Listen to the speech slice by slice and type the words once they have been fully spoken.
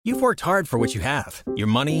You've worked hard for what you have. Your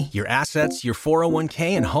money, your assets, your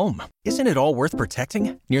 401k, and home. Isn't it all worth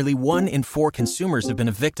protecting? Nearly 1 in 4 consumers have been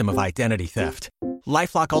a victim of identity theft.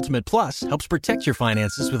 LifeLock Ultimate Plus helps protect your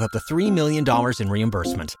finances with up to $3 million in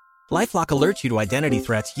reimbursement. LifeLock alerts you to identity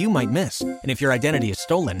threats you might miss. And if your identity is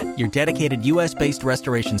stolen, your dedicated U.S.-based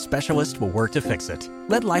restoration specialist will work to fix it.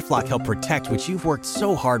 Let LifeLock help protect what you've worked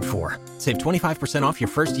so hard for. Save 25% off your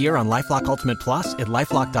first year on LifeLock Ultimate Plus at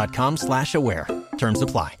LifeLock.com/aware. Terms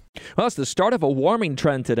apply. Well, it's the start of a warming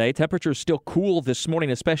trend today. Temperatures still cool this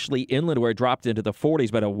morning, especially inland where it dropped into the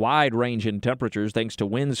 40s, but a wide range in temperatures thanks to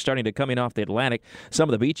winds starting to come in off the Atlantic. Some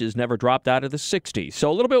of the beaches never dropped out of the 60s.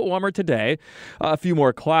 So a little bit warmer today. A few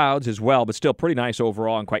more clouds as well, but still pretty nice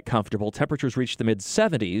overall and quite comfortable. Temperatures reached the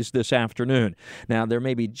mid-70s this afternoon. Now, there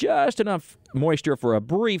may be just enough moisture for a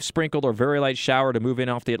brief sprinkle or very light shower to move in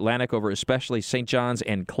off the Atlantic over especially St. John's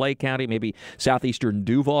and Clay County, maybe southeastern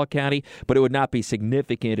Duval County, but it would not be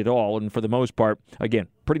significant at all. And for the most part, again,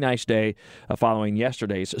 pretty nice day following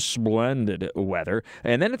yesterday's splendid weather,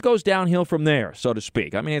 and then it goes downhill from there, so to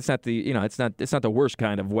speak. I mean, it's not the worst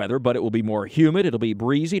kind of weather, but it will be more humid. It'll be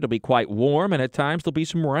breezy. It'll be quite warm, and at times there'll be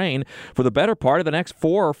some rain for the better part of the next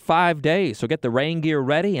 4 or 5 days. So get the rain gear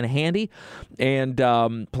ready and handy, and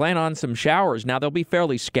plan on some showers. Now they'll be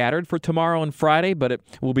fairly scattered for tomorrow and Friday, but it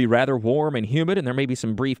will be rather warm and humid, and there may be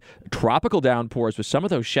some brief tropical downpours with some of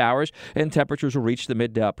those showers, and temperatures will reach the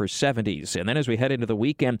mid to upper 70s. And then as we head into the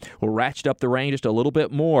weekend, we'll ratchet up the rain just a little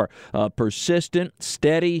bit more. Persistent,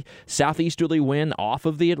 steady, southeasterly wind off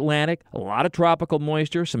of the Atlantic. A lot of tropical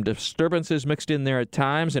moisture, some disturbances mixed in there at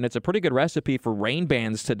times, and it's a pretty good recipe for rain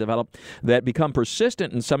bands to develop that become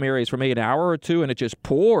persistent in some areas for maybe an hour or two, and it just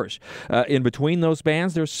pours. In between those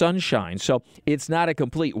bands, there's sunshine. So it's not a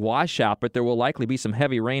complete washout, but there will likely be some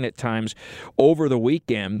heavy rain at times over the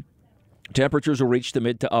weekend. Temperatures will reach the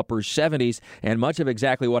mid to upper 70s, and much of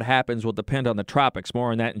exactly what happens will depend on the tropics.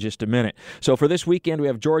 More on that in just a minute. So for this weekend, we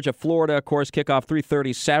have Georgia, Florida, of course, kickoff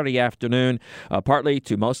 3:30 Saturday afternoon. Partly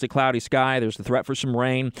to mostly cloudy sky. There's the threat for some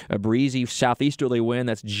rain, a breezy southeasterly wind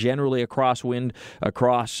that's generally a crosswind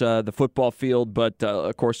across the football field, but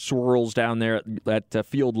of course swirls down there at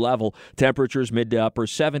field level. Temperatures mid to upper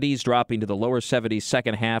 70s, dropping to the lower 70s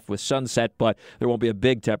second half with sunset, but there won't be a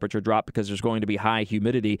big temperature drop because there's going to be high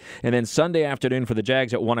humidity. And then Sunday afternoon for the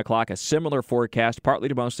Jags at 1 o'clock, a similar forecast, partly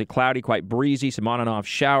to mostly cloudy, quite breezy, some on and off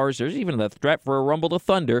showers. There's even the threat for a rumble to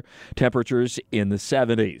thunder, temperatures in the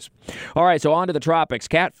 70s. All right, so on to the tropics.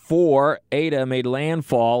 Cat 4, Eta, made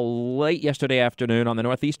landfall late yesterday afternoon on the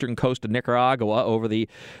northeastern coast of Nicaragua over the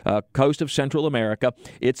coast of Central America.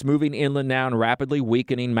 It's moving inland now and rapidly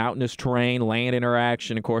weakening mountainous terrain, land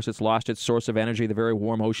interaction. Of course, it's lost its source of energy, the very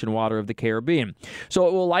warm ocean water of the Caribbean. So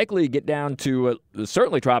it will likely get down to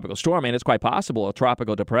certainly tropical storm, and it's quite possible a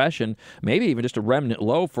tropical depression, maybe even just a remnant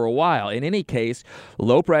low for a while. In any case,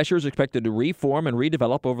 low pressure is expected to reform and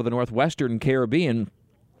redevelop over the northwestern Caribbean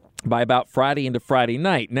by about Friday into Friday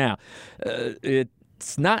night. Now,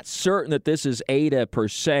 it's not certain that this is Eta per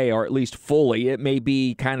se, or at least fully. It may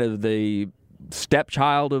be kind of the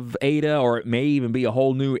stepchild of Eta, or it may even be a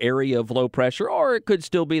whole new area of low pressure, or it could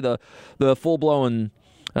still be the full-blown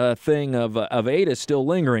thing of Eta still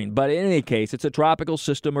lingering. But in any case, it's a tropical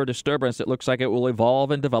system or disturbance that looks like it will evolve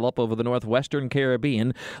and develop over the northwestern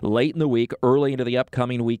Caribbean late in the week, early into the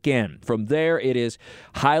upcoming weekend. From there, it is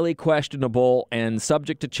highly questionable and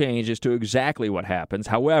subject to change as to exactly what happens.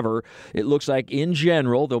 However, it looks like in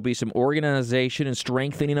general there'll be some organization and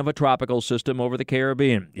strengthening of a tropical system over the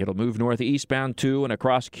Caribbean. It'll move northeastbound to and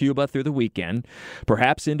across Cuba through the weekend,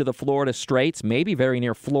 perhaps into the Florida Straits, maybe very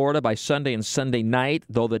near Florida by Sunday and Sunday night,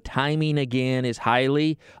 though the timing, again, is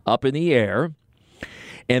highly up in the air.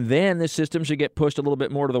 And then the system should get pushed a little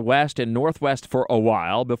bit more to the west and northwest for a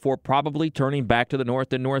while before probably turning back to the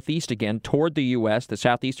north and northeast again toward the U.S., the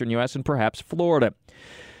southeastern U.S., and perhaps Florida.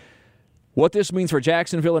 What this means for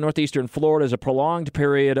Jacksonville and northeastern Florida is a prolonged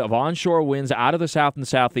period of onshore winds out of the south and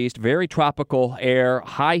southeast, very tropical air,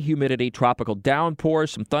 high humidity, tropical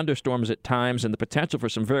downpours, some thunderstorms at times, and the potential for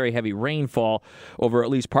some very heavy rainfall over at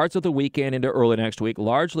least parts of the weekend into early next week,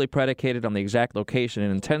 largely predicated on the exact location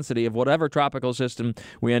and intensity of whatever tropical system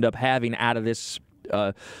we end up having out of this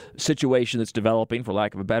situation that's developing, for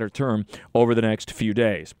lack of a better term, over the next few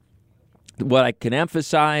days. What I can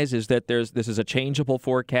emphasize is that this is a changeable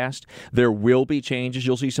forecast. There will be changes.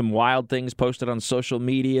 You'll see some wild things posted on social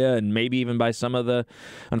media and maybe even by some of the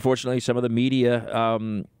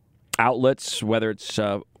media outlets, whether it's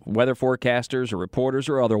weather forecasters or reporters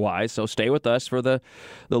or otherwise. So stay with us for the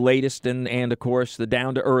latest and of course, the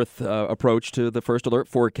down-to-earth approach to the First Alert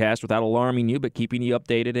forecast without alarming you, but keeping you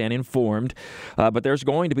updated and informed. But there's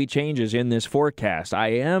going to be changes in this forecast. I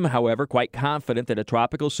am, however, quite confident that a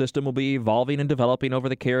tropical system will be evolving and developing over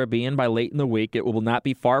the Caribbean by late in the week. It will not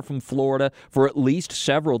be far from Florida for at least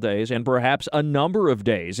several days and perhaps a number of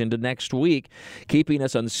days into next week, keeping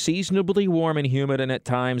us unseasonably warm and humid and at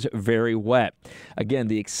times very wet. Again,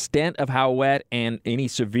 the extent of how wet and any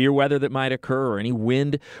severe weather that might occur or any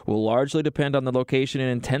wind will largely depend on the location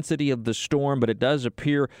and intensity of the storm, but it does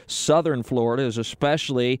appear southern Florida is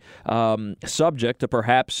especially subject to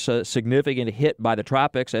perhaps a significant hit by the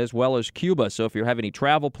tropics as well as Cuba. So if you have any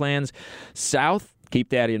travel plans south, keep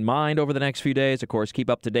that in mind over the next few days. Of course, keep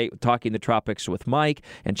up to date with Talking the Tropics with Mike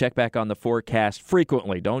and check back on the forecast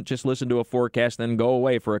frequently. Don't just listen to a forecast and then go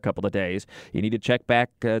away for a couple of days. You need to check back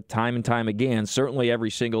time and time again, certainly every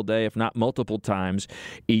single day, if not multiple times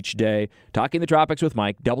each day. Talking the Tropics with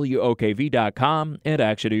Mike, WOKV.com and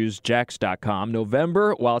ActionNewsJax.com.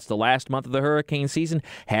 November, while it's the last month of the hurricane season,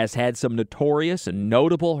 has had some notorious and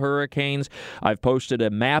notable hurricanes. I've posted a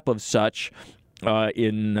map of such on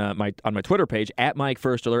my Twitter page, at Mike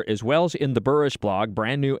First Alert, as well as in the Burrish blog,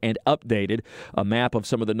 brand new and updated, a map of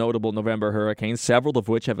some of the notable November hurricanes, several of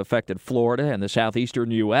which have affected Florida and the southeastern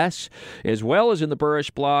U.S., as well as in the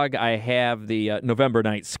Burrish blog, I have the November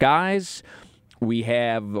night skies. We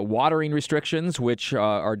have watering restrictions, which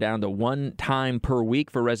are down to 1 time per week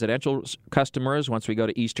for residential customers once we go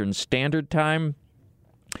to Eastern Standard Time.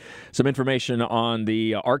 Some information on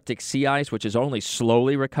the Arctic sea ice, which is only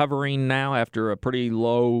slowly recovering now after a pretty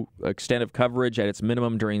low extent of coverage at its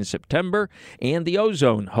minimum during September, and the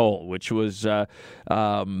ozone hole, which was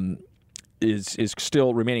is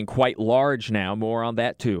still remaining quite large now. More on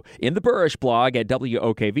that, too, in the Burrish blog at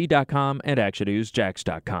WOKV.com and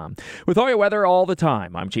ActionNewsJax.com. With all your weather all the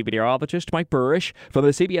time, I'm Chief Meteorologist Mike Burrish from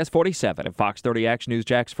the CBS 47 and Fox 30 Action News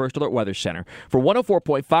Jax First Alert Weather Center for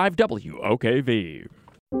 104.5 WOKV.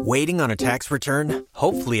 Waiting on a tax return?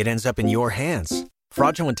 Hopefully it ends up in your hands.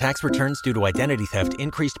 Fraudulent tax returns due to identity theft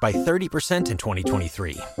increased by 30% in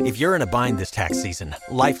 2023. If you're in a bind this tax season,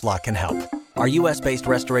 LifeLock can help. Our U.S.-based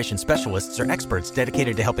restoration specialists are experts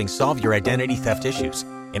dedicated to helping solve your identity theft issues.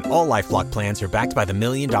 And all LifeLock plans are backed by the $1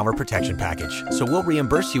 Million Protection Package. So we'll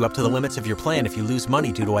reimburse you up to the limits of your plan if you lose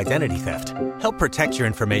money due to identity theft. Help protect your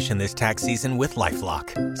information this tax season with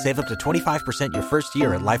LifeLock. Save up to 25% your first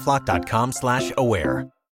year at LifeLock.com/aware.